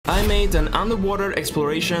made an underwater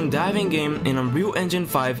exploration diving game in Unreal Engine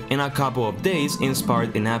 5 in a couple of days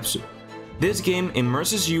inspired in Apsu. This game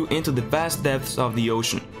immerses you into the vast depths of the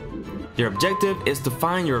ocean. Your objective is to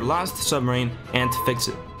find your lost submarine and fix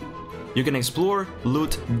it. You can explore,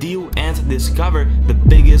 loot, deal, and discover the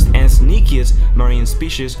biggest and sneakiest marine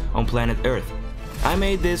species on planet Earth. I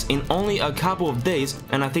made this in only a couple of days,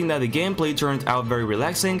 and I think that the gameplay turned out very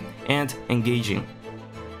relaxing and engaging.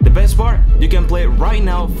 The best part, you can play it right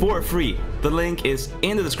now for free. The link is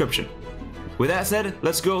in the description. With that said,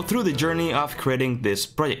 let's go through the journey of creating this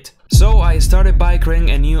project. So I started by creating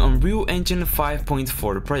a new Unreal Engine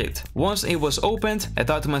 5.4 project. Once it was opened, I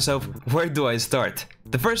thought to myself, where do I start?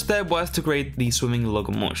 The first step was to create the swimming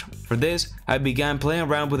locomotion. For this, I began playing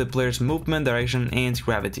around with the player's movement, direction, and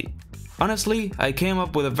gravity. Honestly, I came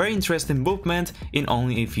up with a very interesting movement in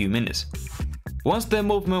only a few minutes. Once the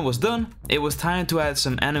movement was done, it was time to add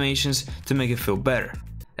some animations to make it feel better.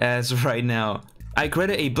 As right now, I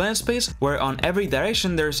created a blend space where on every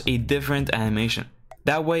direction there's a different animation.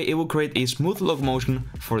 That way it will create a smooth locomotion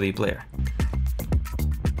for the player.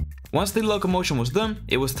 Once the locomotion was done,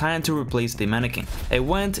 it was time to replace the mannequin. I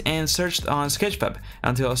went and searched on Sketchfab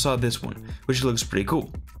until I saw this one, which looks pretty cool.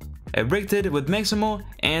 I rigged it with Maximo,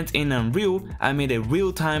 and in Unreal I made a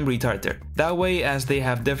real-time retarder. That way, as they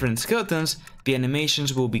have different skeletons, the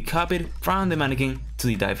animations will be copied from the mannequin to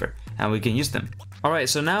the diver, and we can use them. Alright,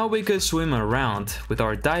 so now we could swim around with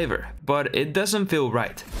our diver, but it doesn't feel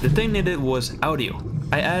right. The thing needed was audio.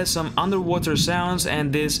 I added some underwater sounds,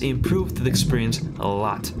 and this improved the experience a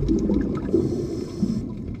lot.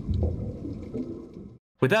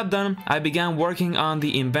 With that done, I began working on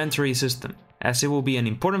the inventory system, as it will be an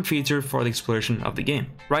important feature for the exploration of the game.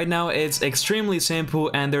 Right now it's extremely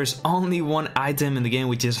simple and there's only one item in the game,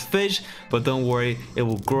 which is fish, but don't worry, it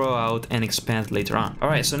will grow out and expand later on.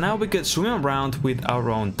 Alright, so now we could swim around with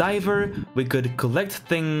our own diver, we could collect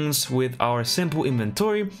things with our simple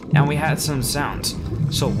inventory, and we had some sounds.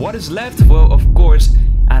 So what is left? Well, of course,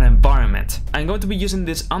 an environment. I'm going to be using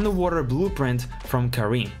this underwater blueprint from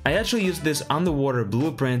Karim. I actually used this underwater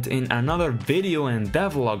blueprint in another video in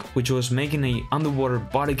Devlog, which was making an underwater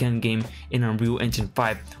bodycam game in Unreal Engine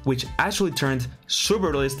 5, which actually turned super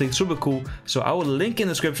realistic, super cool, so I will link in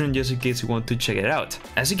the description just in case you want to check it out.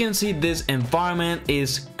 As you can see, this environment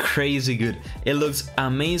is crazy good. It looks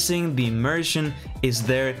amazing, the immersion is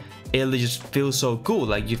there, it just feels so cool,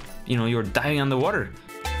 like you're diving underwater.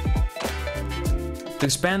 To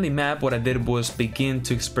expand the map, what I did was begin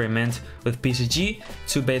to experiment with PCG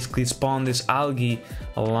to basically spawn this algae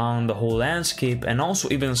along the whole landscape and also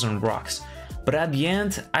even some rocks. But at the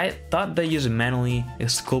end, I thought that using manually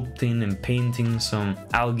sculpting and painting some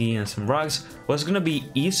algae and some rocks was gonna be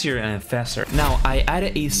easier and faster. Now, I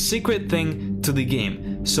added a secret thing to the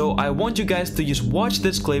game, so I want you guys to just watch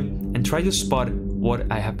this clip and try to spot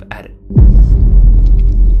what I have added.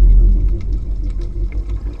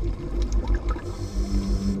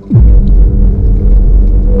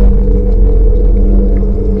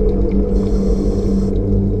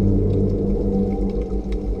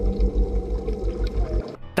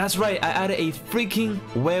 That's right, I added a freaking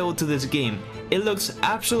whale to this game. It looks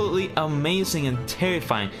absolutely amazing and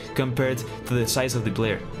terrifying compared to the size of the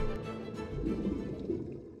player.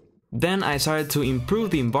 Then I started to improve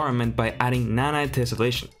the environment by adding nanite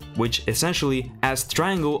tessellation, which essentially adds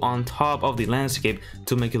triangle on top of the landscape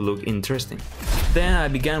to make it look interesting. Then I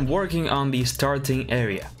began working on the starting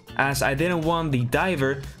area, as I didn't want the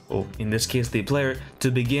diver, or in this case the player, to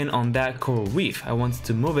begin on that coral reef. I wanted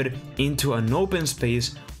to move it into an open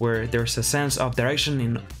space where there's a sense of direction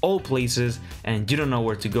in all places and you don't know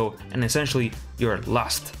where to go, and essentially you're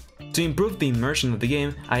lost. To improve the immersion of the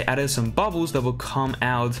game, I added some bubbles that will come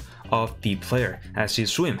out of the player as you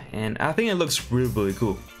swim, and I think it looks really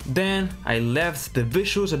cool. Then I left the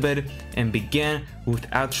visuals a bit and began with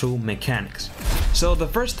actual mechanics. So the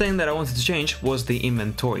first thing that I wanted to change was the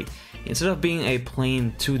inventory. Instead of being a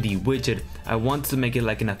plain 2D widget, I wanted to make it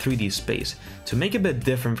like in a 3D space, to make it a bit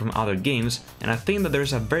different from other games, and I think that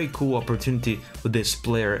there's a very cool opportunity with this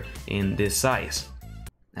player in this size.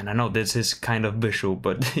 And I know this is kind of visual,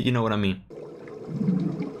 but you know what I mean.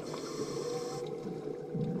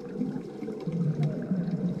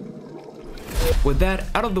 With that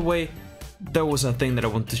out of the way, there was a thing that I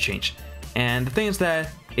wanted to change. And the thing is that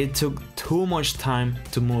it took too much time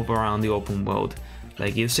to move around the open world.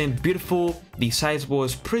 Like, it seemed beautiful, the size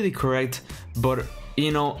was pretty correct, but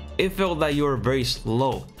you know, it felt like you were very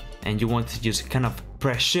slow and you want to just kind of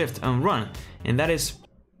press shift and run, and that is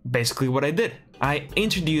basically what I did. I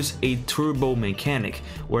introduced a turbo mechanic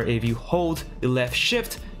where if you hold the left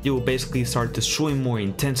shift, you will basically start to swim more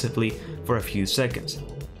intensively for a few seconds.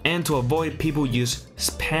 And to avoid people just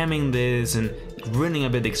spamming this and ruining a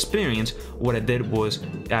bit the experience, what I did was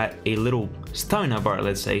add a little stamina bar,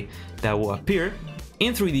 let's say, that will appear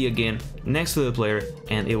in 3D again next to the player,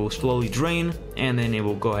 and it will slowly drain, and then it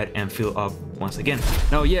will go ahead and fill up once again.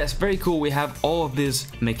 Now yes, very cool, we have all of these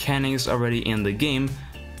mechanics already in the game,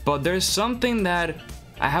 but there's something that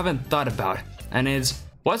I haven't thought about, and it's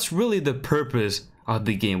what's really the purpose of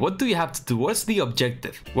the game? What do you have to do? What's the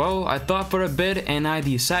objective? Well, I thought for a bit and I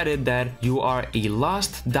decided that you are a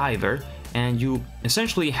lost diver and you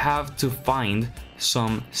essentially have to find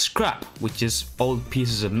some scrap, which is old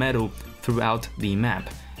pieces of metal throughout the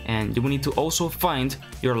map, and you will need to also find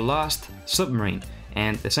your lost submarine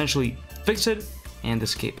and essentially fix it and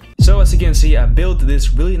escape. So as you can see, I built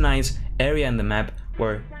this really nice area in the map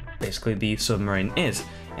where basically the submarine is,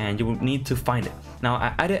 and you will need to find it. Now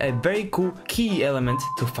I added a very cool key element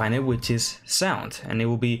to find it, which is sound, and it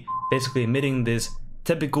will be basically emitting this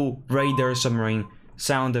typical radar submarine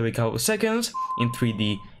sound every couple of seconds in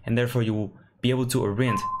 3D, and therefore you will be able to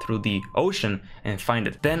orient through the ocean and find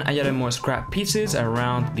it. Then I added more scrap pieces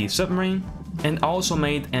around the submarine and also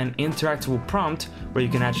made an interactable prompt where you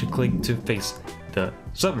can actually click to fix the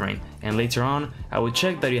submarine, and later on I will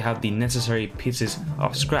check that you have the necessary pieces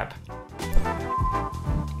of scrap.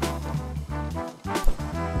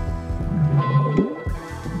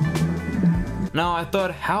 Now I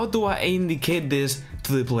thought, how do I indicate this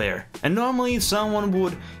to the player? And normally someone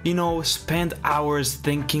would, you know, spend hours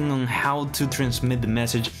thinking on how to transmit the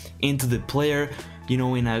message into the player, you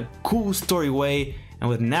know, in a cool story way and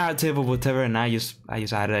with narrative or whatever, and I just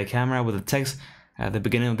added a camera with a text at the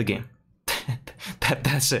beginning of the game.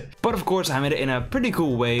 That's it. But of course I made it in a pretty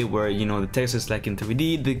cool way where, you know, the text is like in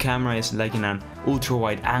 3D, the camera is like in an ultra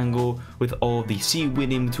wide angle with all the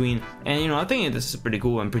seaweed in between, and you know, I think this is pretty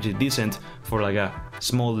cool and pretty decent for like a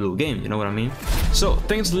small little game, you know what I mean? So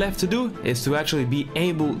things left to do is to actually be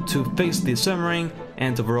able to fix the submarine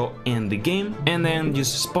and overall end the game, and then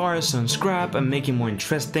just spar some scrap and make it more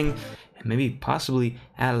interesting, and maybe possibly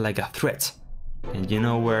add like a threat. And you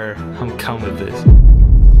know where I'm coming with this.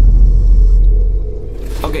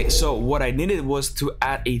 Okay, so what I needed was to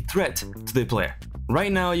add a threat to the player.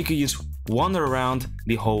 Right now you can just wander around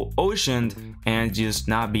the whole ocean and just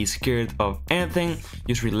not be scared of anything,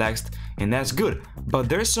 just relaxed, and that's good. But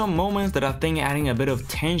there's some moments that I think adding a bit of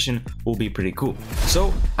tension will be pretty cool.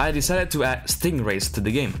 So I decided to add stingrays to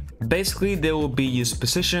the game. Basically they will be just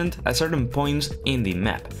positioned at certain points in the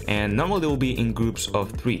map, and normally they will be in groups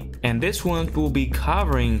of 3. And this one will be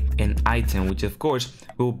covering an item, which of course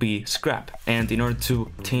will be scrap. And in order to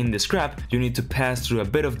obtain the scrap, you need to pass through a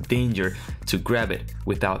bit of danger to grab it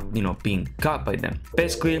without, you know, being caught by them.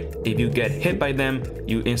 Basically, if you get hit by them,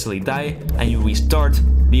 you instantly die and you restart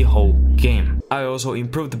the whole game. I also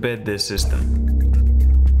improved a bit this system.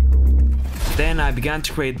 Then I began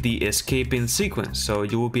to create the escaping sequence, so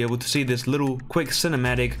you will be able to see this little quick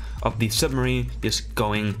cinematic of the submarine just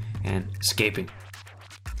going and escaping.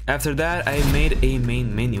 After that, I made a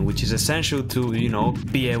main menu, which is essential to, you know,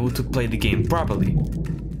 be able to play the game properly.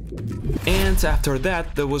 And after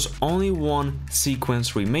that, there was only one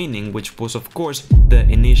sequence remaining, which was of course the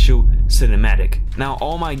initial cinematic. Now,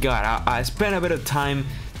 oh my god, I spent a bit of time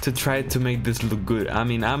to try to make this look good. I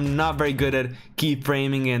mean, I'm not very good at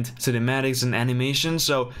keyframing and cinematics and animation,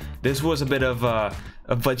 so this was a bit of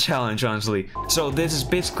a challenge, honestly. So this is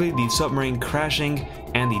basically the submarine crashing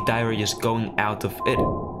and the diver just going out of it.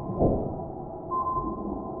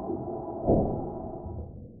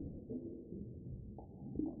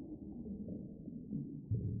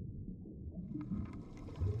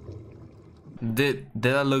 Did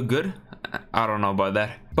that look good? I don't know about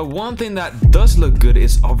that. But one thing that does look good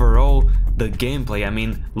is overall the gameplay. I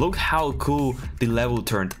mean, look how cool the level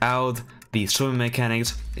turned out. The swimming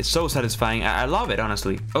mechanics, it's so satisfying. I love it,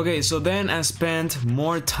 honestly. Okay, so then I spent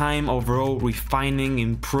more time overall refining,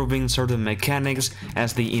 improving certain mechanics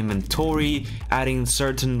as the inventory, adding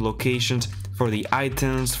certain locations for the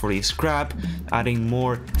items, for the scrap, adding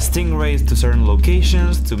more stingrays to certain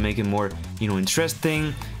locations to make it more, you know,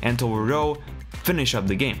 interesting, and to overall finish up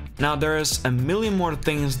the game. Now there's a million more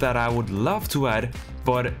things that I would love to add,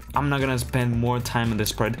 but I'm not gonna spend more time on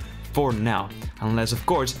this part for now, unless of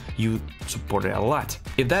course you support it a lot.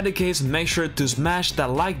 If that's the case, make sure to smash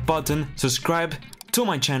that like button, subscribe to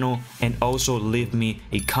my channel, and also leave me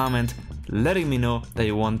a comment letting me know that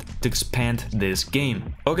you want to expand this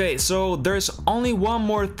game. Okay, so there's only one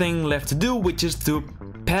more thing left to do, which is to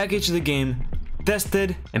package the game test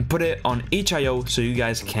it and put it on Itchio so you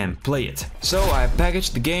guys can play it. So I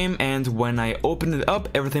packaged the game, and when I opened it up,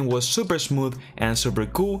 everything was super smooth and super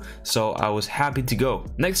cool, so I was happy to go.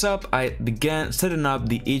 Next up, I began setting up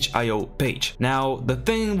the Itchio page. Now the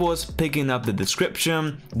thing was picking up the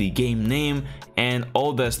description, the game name, and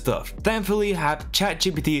all that stuff. Thankfully, I have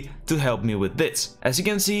ChatGPT to help me with this. As you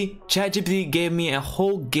can see, ChatGPT gave me a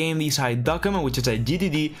whole game design document, which is a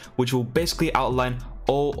GDD, which will basically outline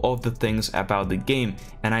all of the things about the game,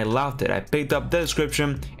 and I loved it. I picked up the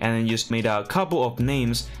description and then just made a couple of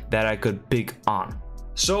names that I could pick on.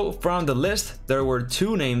 So from the list, there were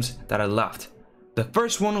two names that I loved. The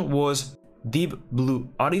first one was Deep Blue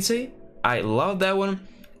Odyssey. I love that one.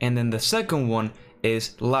 And then the second one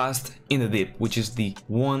is Lost in the Deep, which is the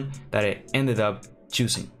one that I ended up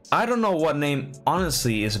choosing. I don't know what name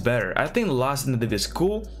honestly is better. I think Lost in the Deep is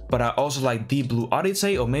cool, but I also like Deep Blue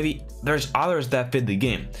Odyssey, or maybe there's others that fit the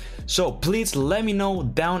game. So please let me know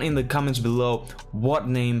down in the comments below what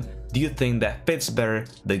name do you think that fits better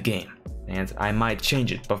the game, and I might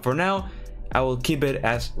change it, but for now I will keep it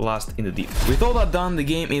as Lost in the Deep. With all that done, the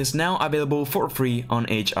game is now available for free on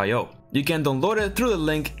Itch.io. You can download it through the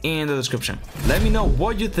link in the description. Let me know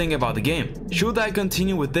what you think about the game. Should I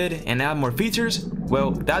continue with it and add more features?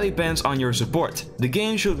 Well, that depends on your support. The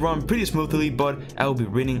game should run pretty smoothly, but I will be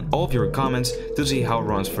reading all of your comments to see how it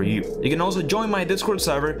runs for you. You can also join my Discord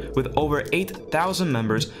server with over 8,000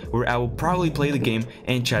 members, where I will probably play the game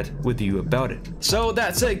and chat with you about it. So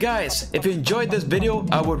that's it, guys. If you enjoyed this video,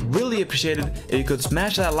 I would really appreciate it if you could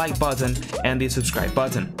smash that like button and the subscribe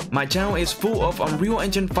button. My channel is full of Unreal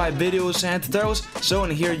Engine 5 videos and tutorials, so in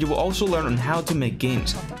here you will also learn on how to make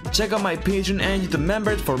games. Check out my Patreon and YouTube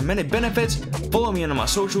members for many benefits, follow me on my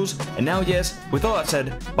socials, and now yes, with all that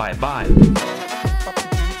said, bye bye.